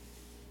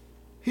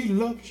 He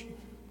loves you.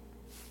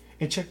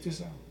 And check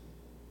this out.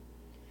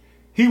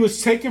 He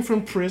was taken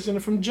from prison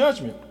and from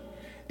judgment.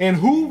 And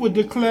who would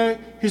declare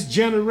his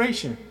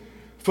generation?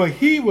 For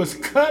he was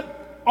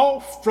cut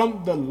off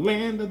from the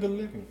land of the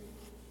living.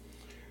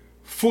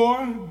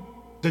 For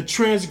the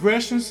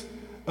transgressions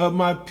of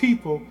my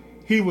people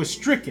he was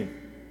stricken.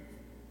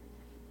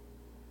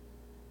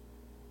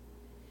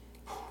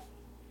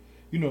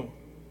 You know,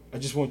 I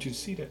just want you to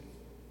see that.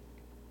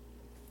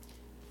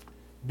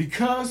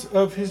 Because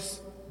of his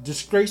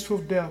disgraceful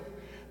death,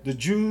 the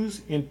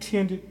Jews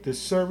intended the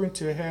servant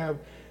to have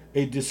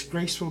a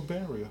disgraceful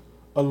burial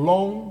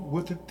along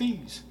with the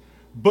thieves.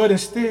 But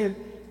instead,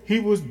 he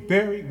was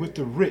buried with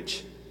the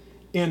rich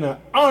in an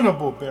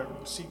honorable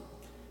burial. See,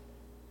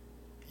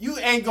 you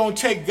ain't going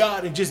to take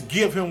God and just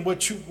give him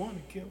what you want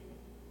to give him.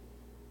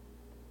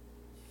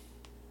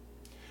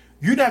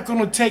 You're not going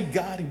to take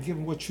God and give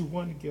him what you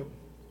want to give him.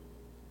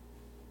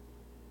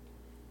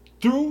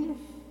 Through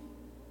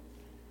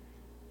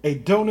a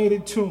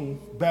donated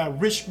tomb by a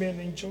rich man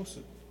named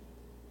Joseph,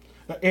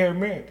 an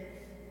Aramaic.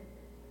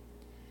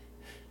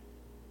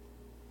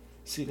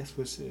 See, that's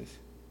what it says.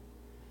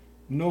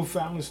 No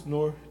violence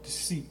nor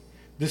deceit.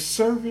 The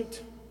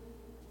servant,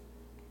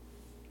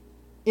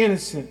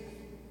 innocent,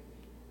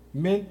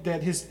 meant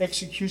that his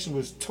execution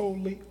was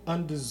totally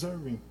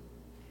undeserving.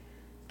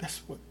 That's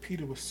what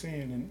Peter was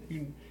saying.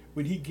 And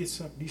when he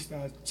gets up, he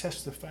starts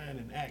testifying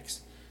in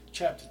Acts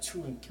chapter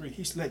 2 and 3.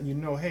 He's letting you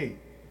know, hey,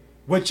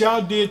 what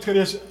y'all did to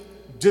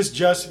this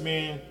just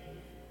man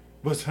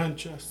was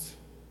unjust.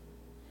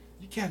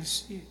 You got to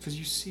see it, because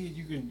you see it,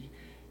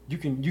 you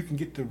can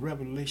get the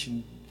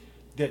revelation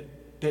that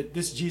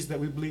this Jesus that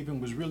we believe in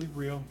was really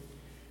real,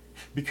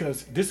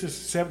 because this is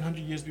 700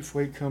 years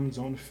before he comes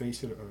on the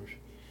face of the earth.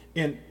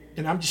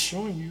 And I'm just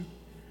showing you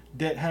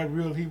that how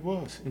real he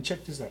was. And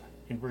check this out.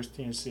 In verse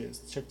 10 it says,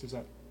 check this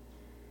out.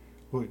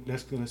 Wait,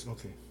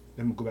 okay.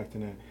 Let me go back to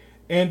 9.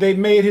 And they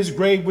made his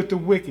grave with the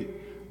wicked,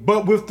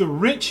 but with the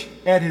rich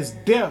at his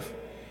death,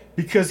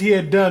 because he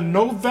had done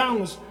no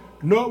violence,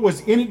 nor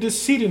was any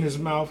deceit in his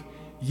mouth,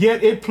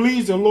 yet it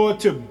pleased the Lord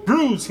to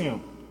bruise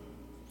him.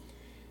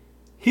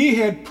 He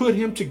had put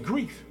him to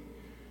grief.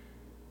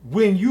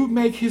 When you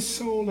make his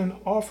soul an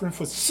offering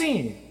for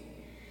sin,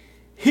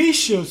 he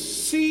shall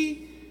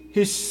see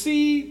his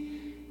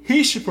seed,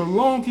 he shall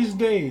prolong his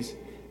days,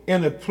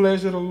 and the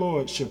pleasure of the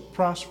Lord shall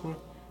prosper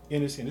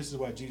in his hand. This is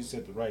why Jesus is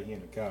at the right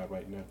hand of God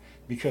right now,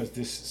 because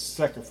this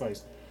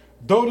sacrifice,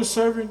 though the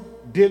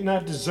servant did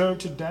not deserve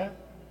to die,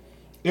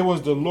 it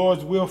was the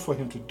Lord's will for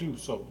him to do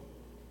so.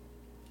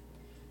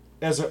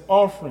 As an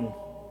offering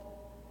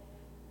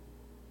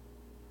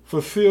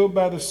fulfilled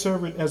by the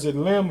servant as a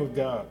Lamb of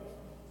God.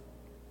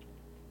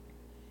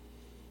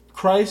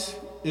 Christ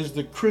is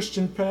the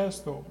Christian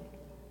Passover.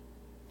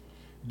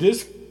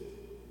 This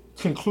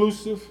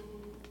conclusive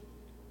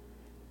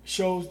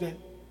shows that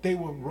they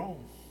were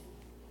wrong,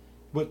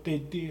 what they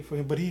did for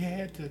him, but he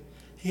had to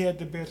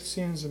bear the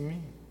sins of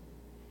men.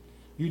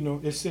 You know,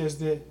 it says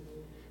that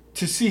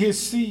to see his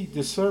seed,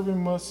 the servant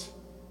must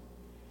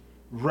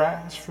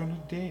rise from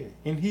the dead,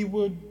 and he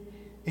will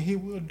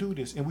do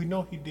this, and we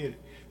know he did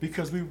it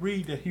because we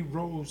read that he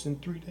rose in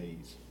 3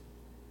 days.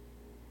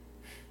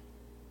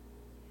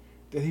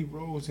 That he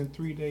rose in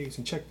 3 days,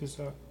 and check this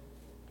out.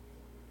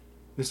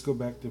 Let's go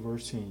back to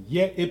verse 10.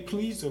 Yet it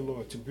pleased the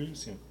Lord to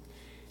bruise him.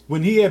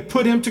 When he had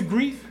put him to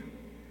grief,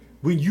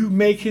 when you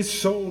make his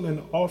soul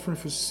an offering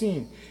for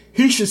sin,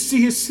 he should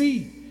see his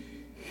seed.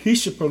 He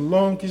should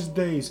prolong his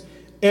days,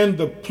 and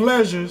the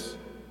pleasures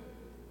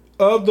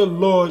of the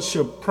Lord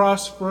shall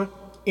prosper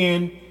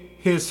in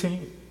his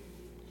hand.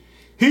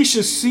 He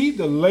shall see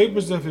the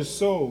labors of his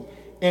soul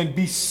and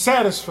be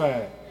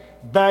satisfied.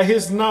 By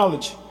his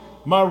knowledge,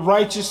 my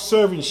righteous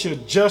servant shall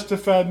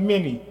justify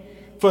many,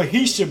 for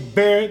he shall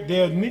bear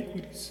their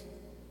iniquities.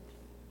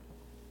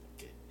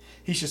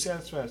 He shall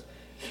satisfy us.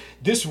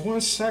 This one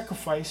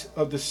sacrifice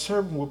of the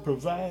servant will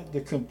provide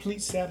the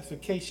complete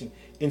satisfaction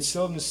in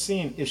settling the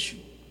sin issue.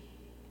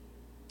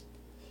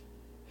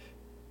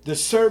 The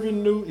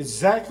servant knew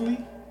exactly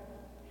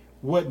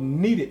what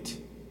needed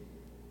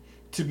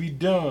to be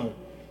done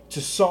to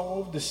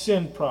solve the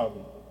sin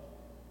problem.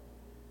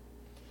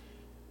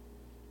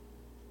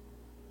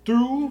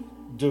 Through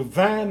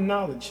divine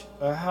knowledge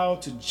of how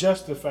to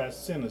justify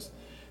sinners,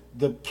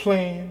 the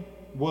plan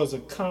was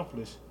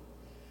accomplished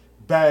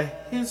by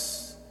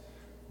his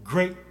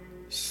great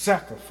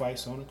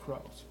sacrifice on the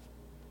cross.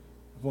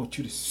 I want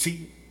you to see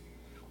it.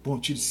 I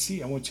want you to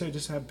see it. I want to tell you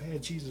just how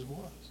bad Jesus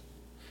was.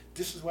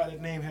 This is why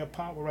that name had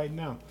power right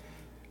now.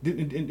 We're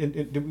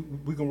going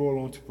to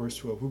roll on to verse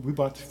 12. We're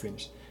about to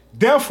finish.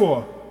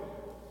 Therefore,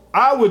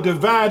 I will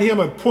divide him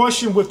a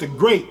portion with the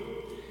great.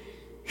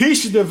 He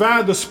should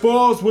divide the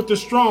spoils with the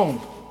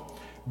strong,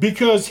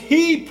 because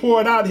he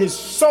poured out his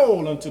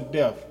soul unto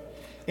death,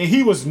 and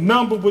he was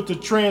numbered with the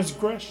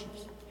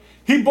transgressions.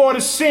 He bore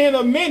the sin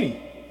of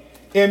many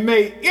and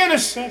made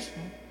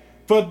intercession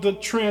for the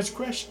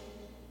transgression.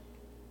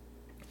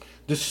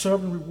 The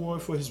servant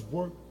reward for his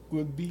work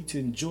would be to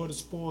enjoy the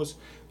spoils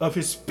of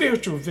his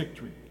spiritual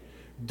victory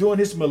during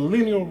his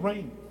millennial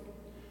reign.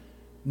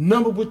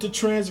 Numbered with the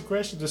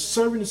transgression, the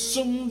servant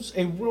assumes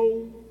a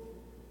role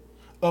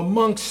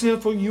among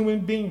sinful human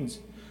beings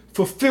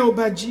fulfilled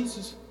by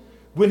Jesus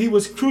when he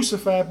was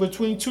crucified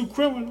between two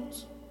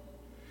criminals.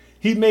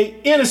 He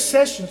made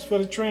intercessions for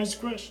the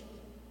transgression.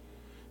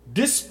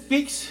 This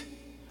speaks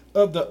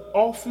of the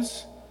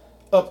office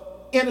of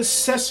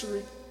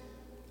intercessory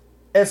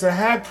as a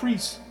high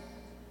priest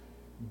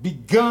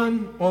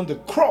begun on the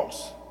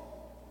cross.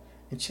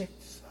 And check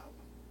this out.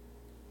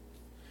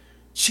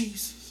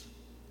 Jesus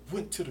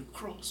went to the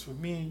cross for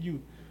me and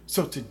you.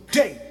 So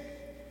today,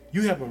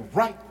 you have a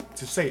right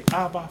to say,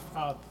 Abba,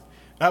 Father.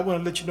 I want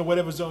to let you know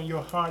whatever's on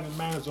your heart and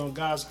mind is on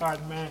God's heart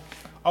and mind.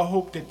 I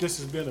hope that this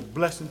has been a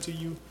blessing to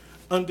you.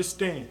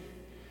 Understand,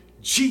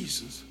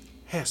 Jesus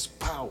has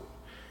power.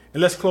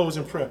 And let's close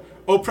in prayer.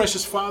 Oh,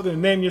 precious Father, in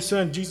the name of your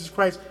Son, Jesus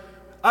Christ,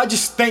 I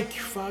just thank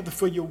you, Father,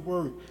 for your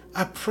word.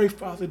 I pray,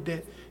 Father,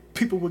 that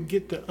people will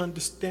get the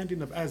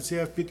understanding of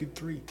Isaiah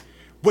 53,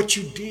 what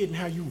you did and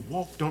how you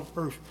walked on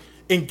earth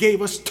and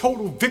gave us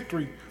total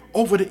victory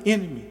over the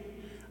enemy.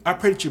 I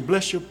pray that you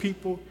bless your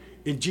people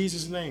in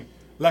Jesus' name.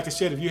 Like I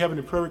said, if you have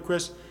any prayer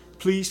requests,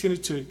 please send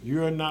it to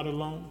You're Not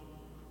Alone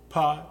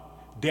Pod,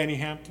 Danny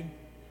Hampton,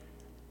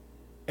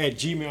 at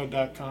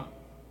gmail.com.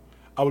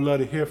 I would love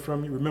to hear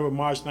from you. Remember,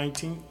 March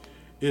 19th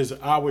is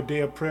our day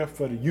of prayer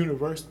for the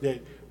universe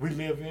that we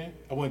live in.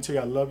 I want to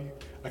tell you I love you.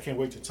 I can't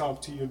wait to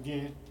talk to you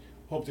again.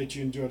 Hope that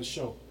you enjoy the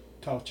show.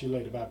 Talk to you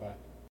later.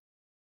 Bye-bye.